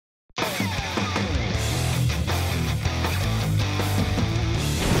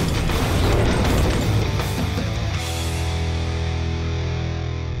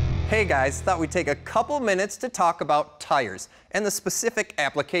Hey guys, thought we'd take a couple minutes to talk about tires and the specific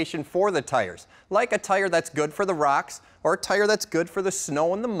application for the tires, like a tire that's good for the rocks or a tire that's good for the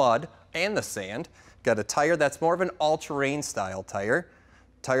snow and the mud and the sand. Got a tire that's more of an all-terrain style tire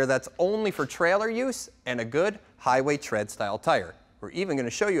that's only for trailer use, and a good highway tread style tire. We're even going to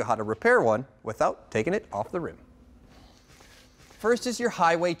show you how to repair one without taking it off the rim. First is your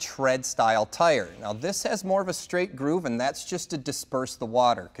highway tread style tire. Now this has more of a straight groove, and that's just to disperse the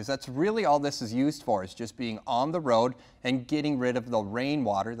water, because that's really all this is used for, is just being on the road and getting rid of the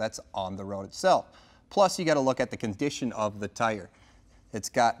rainwater that's on the road itself. Plus you got to look at the condition of the tire. It's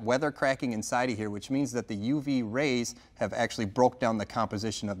got weather cracking inside of here, which means that the UV rays have actually broke down the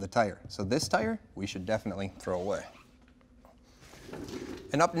composition of the tire. So this tire we should definitely throw away.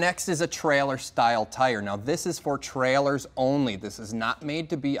 And up next is a trailer style tire. Now this is for trailers only. This is not made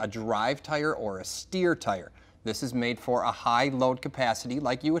to be a drive tire or a steer tire. This is made for a high load capacity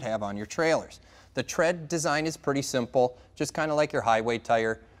like you would have on your trailers. The tread design is pretty simple, just kind of like your highway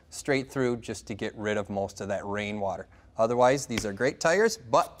tire, straight through just to get rid of most of that rainwater. Otherwise, these are great tires,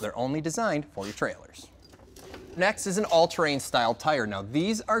 but they're only designed for your trailers. Next is an all-terrain style tire. Now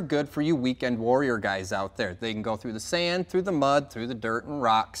these are good for you weekend warrior guys out there. They can go through the sand, through the mud, through the dirt and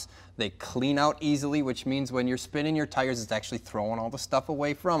rocks. They clean out easily, which means when you're spinning your tires, it's actually throwing all the stuff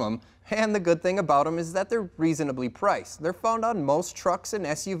away from them. And the good thing about them is that they're reasonably priced. They're found on most trucks and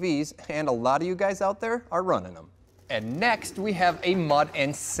SUVs, and a lot of you guys out there are running them. And next we have a mud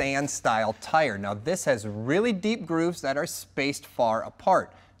and sand style tire. Now this has really deep grooves that are spaced far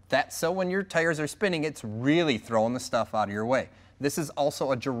apart. That's so when your tires are spinning, it's really throwing the stuff out of your way. This is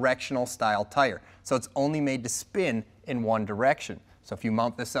also a directional style tire, so it's only made to spin in one direction. So if you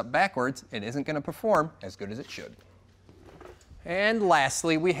mount this up backwards, it isn't going to perform as good as it should. And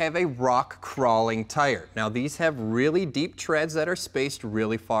lastly, we have a rock crawling tire. Now these have really deep treads that are spaced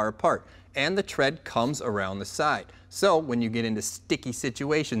really far apart, and the tread comes around the side. So when you get into sticky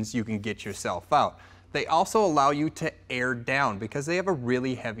situations, you can get yourself out. They also allow you to air down because they have a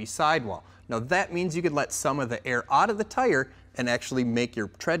really heavy sidewall. Now that means you could let some of the air out of the tire and actually make your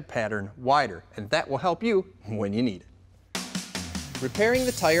tread pattern wider, and that will help you when you need it. Repairing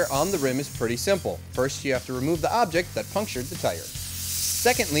the tire on the rim is pretty simple. First, you have to remove the object that punctured the tire.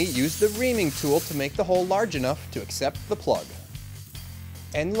 Secondly, use the reaming tool to make the hole large enough to accept the plug.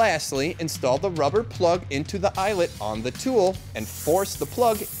 And lastly, install the rubber plug into the eyelet on the tool and force the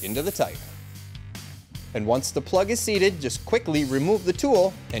plug into the tire. And once the plug is seated, just quickly remove the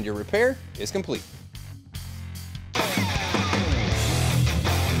tool and your repair is complete.